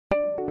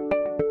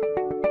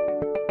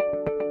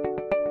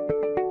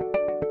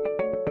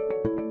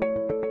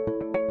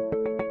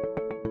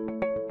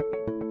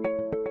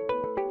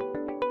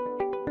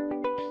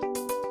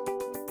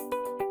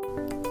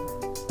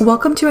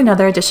Welcome to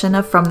another edition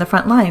of From the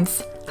Front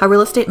Lines, how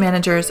real estate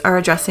managers are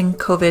addressing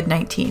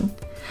COVID-19.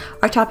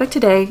 Our topic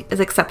today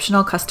is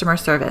exceptional customer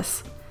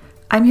service.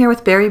 I'm here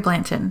with Barry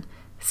Blanton,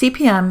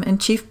 CPM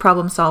and Chief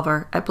Problem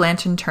Solver at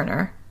Blanton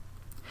Turner.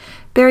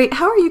 Barry,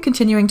 how are you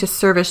continuing to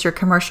service your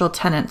commercial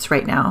tenants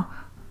right now?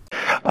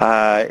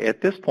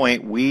 At this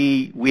point,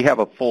 we have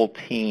a full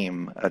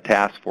team, a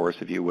task force,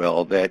 if you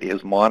will, that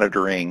is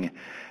monitoring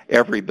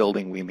every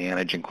building we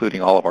manage,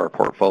 including all of our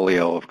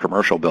portfolio of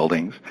commercial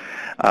buildings.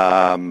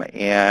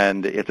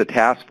 And it's a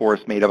task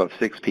force made up of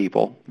 6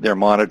 people. They're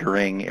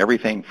monitoring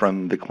everything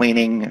from the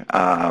cleaning,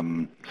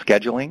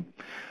 scheduling,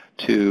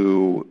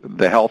 to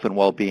the health and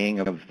well-being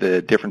of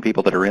the different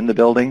people that are in the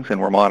buildings, and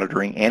we're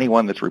monitoring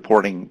anyone that's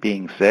reporting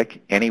being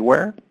sick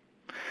anywhere.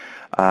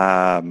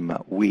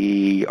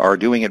 We are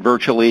doing it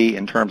virtually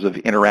in terms of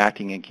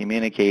interacting and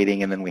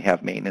communicating, and then we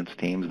have maintenance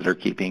teams that are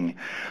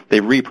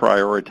they've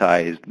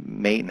reprioritized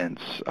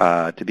maintenance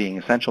to being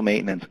essential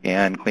maintenance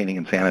and cleaning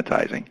and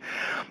sanitizing.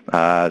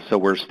 So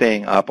we're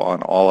staying up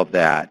on all of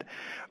that.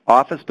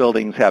 Office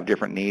buildings have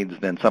different needs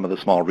than some of the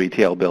small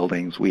retail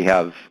buildings. We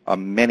have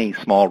many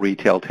small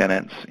retail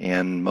tenants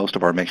in most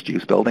of our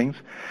mixed-use buildings,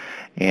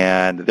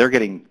 and they're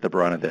getting the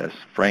brunt of this.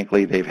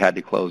 Frankly, they've had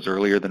to close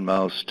earlier than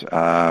most.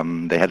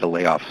 They had to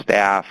lay off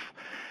staff,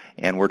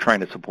 and we're trying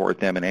to support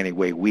them in any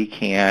way we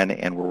can,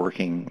 and we're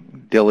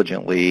working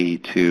diligently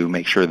to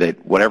make sure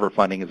that whatever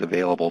funding is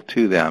available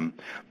to them,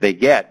 they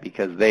get,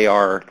 because they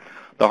are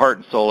the heart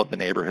and soul of the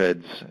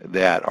neighborhoods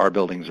that our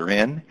buildings are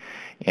in.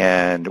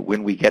 And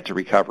when we get to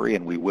recovery,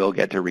 and we will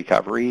get to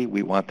recovery,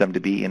 we want them to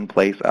be in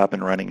place, up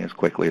and running as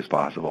quickly as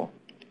possible.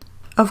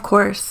 Of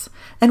course.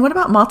 And what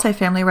about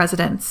multifamily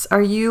residents?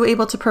 Are you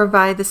able to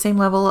provide the same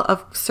level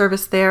of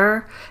service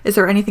there? Is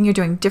there anything you're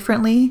doing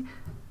differently?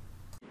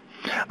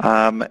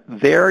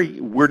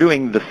 We're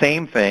doing the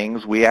same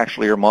things. We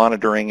actually are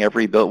monitoring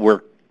every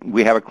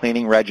we have a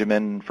cleaning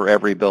regimen for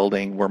every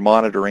building. We're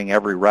monitoring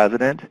every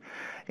resident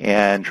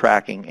and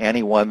tracking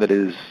anyone that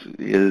is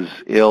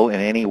ill in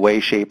any way,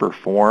 shape, or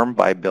form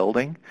by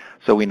building.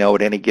 So we know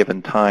at any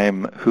given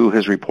time who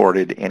has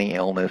reported any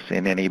illness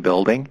in any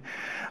building,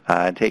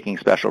 and taking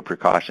special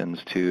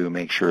precautions to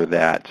make sure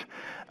that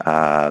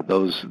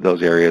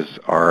those areas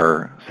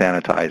are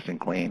sanitized and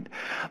cleaned.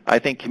 I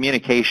think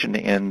communication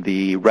in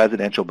the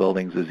residential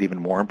buildings is even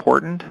more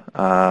important.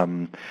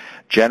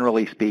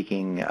 Generally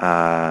speaking,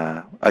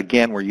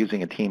 again, we're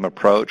using a team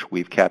approach.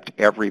 We've kept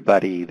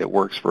everybody that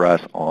works for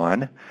us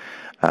on.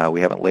 We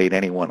haven't laid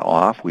anyone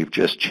off. We've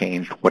just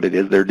changed what it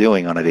is they're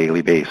doing on a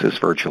daily basis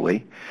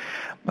virtually.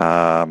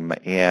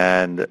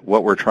 And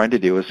what we're trying to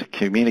do is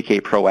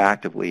communicate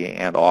proactively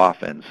and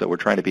often. So we're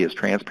trying to be as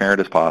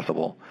transparent as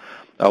possible,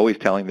 always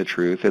telling the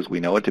truth as we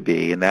know it to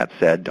be. And that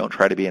said, don't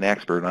try to be an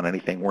expert on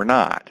anything we're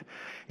not.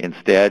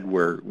 Instead,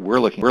 we're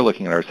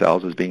looking at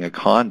ourselves as being a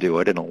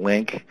conduit and a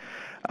link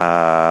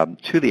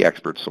to the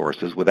expert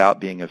sources without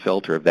being a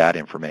filter of that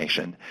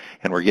information.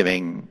 And we're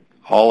giving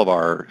all of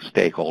our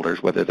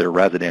stakeholders, whether they're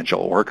residential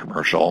or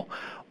commercial,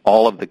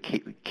 all of the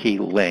key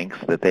links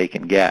that they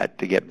can get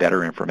to get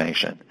better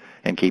information,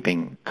 and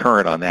keeping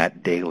current on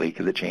that daily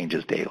because it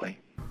changes daily.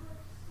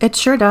 It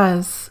sure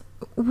does.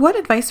 What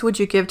advice would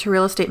you give to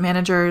real estate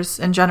managers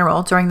in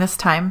general during this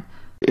time?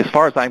 As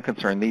far as I'm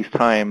concerned, these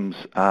times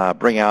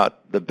bring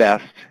out the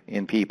best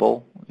in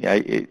people.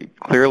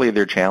 Clearly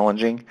they're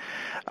challenging.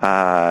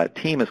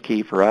 Team is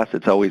key for us.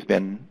 It's always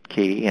been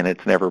key, and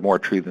it's never more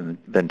true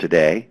than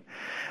today.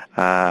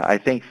 I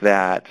think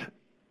that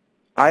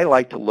I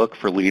like to look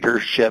for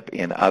leadership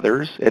in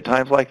others at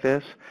times like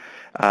this.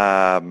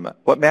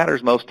 What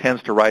matters most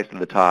tends to rise to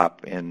the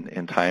top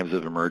in times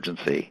of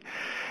emergency.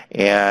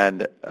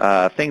 And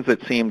things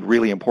that seemed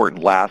really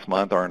important last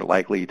month aren't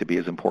likely to be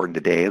as important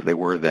today as they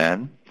were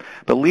then.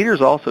 But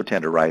leaders also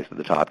tend to rise to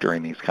the top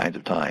during these kinds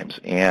of times.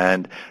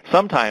 And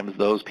sometimes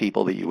those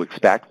people that you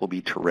expect will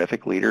be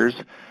terrific leaders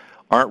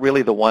aren't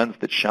really the ones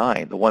that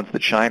shine. The ones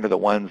that shine are the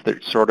ones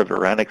that sort of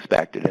are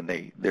unexpected,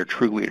 and their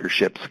true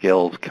leadership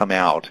skills come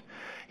out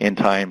in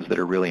times that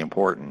are really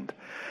important.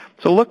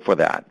 So look for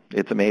that.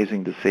 It's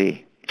amazing to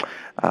see.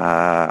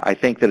 I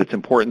think that it's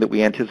important that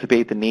we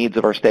anticipate the needs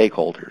of our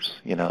stakeholders.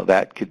 You know,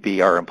 that could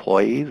be our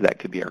employees, that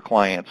could be our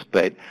clients,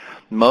 but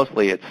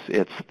mostly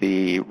it's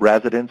the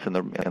residents and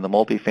the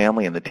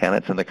multifamily and the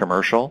tenants and the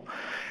commercial.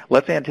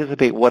 Let's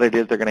anticipate what it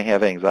is they're going to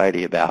have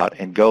anxiety about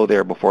and go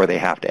there before they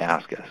have to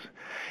ask us.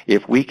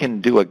 If we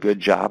can do a good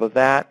job of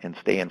that and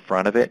stay in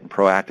front of it and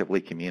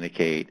proactively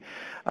communicate,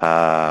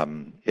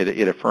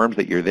 it affirms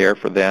that you're there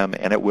for them,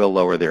 and it will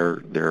lower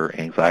their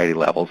anxiety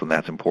levels, and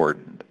that's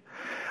important.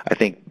 I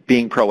think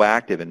being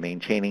proactive and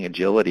maintaining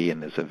agility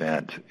in this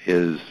event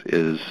is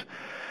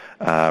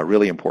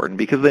really important,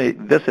 because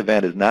this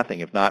event is nothing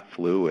if not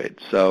fluid.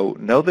 So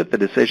know that the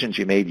decisions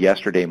you made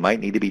yesterday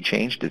might need to be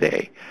changed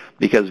today,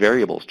 because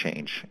variables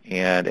change.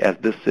 And as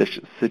this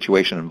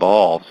situation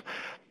evolves,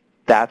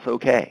 that's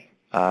okay.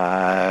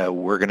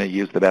 We're going to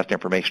use the best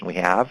information we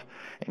have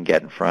and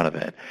get in front of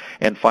it.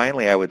 And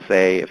finally, I would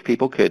say if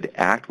people could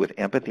act with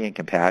empathy and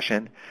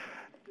compassion,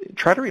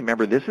 try to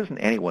remember this isn't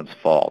anyone's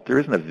fault. There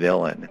isn't a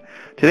villain.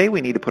 Today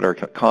we need to put our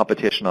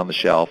competition on the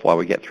shelf while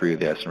we get through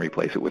this and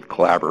replace it with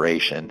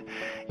collaboration.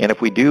 And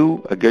if we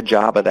do a good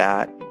job of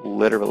that,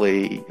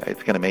 literally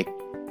it's going to make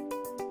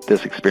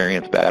this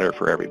experience better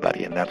for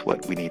everybody, and that's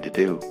what we need to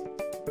do.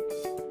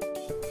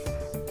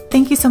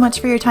 Thank you so much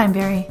for your time,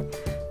 Barry.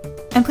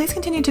 And please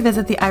continue to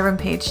visit the IREM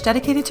page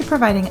dedicated to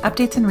providing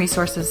updates and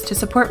resources to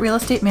support real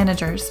estate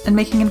managers in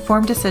making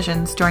informed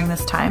decisions during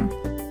this time.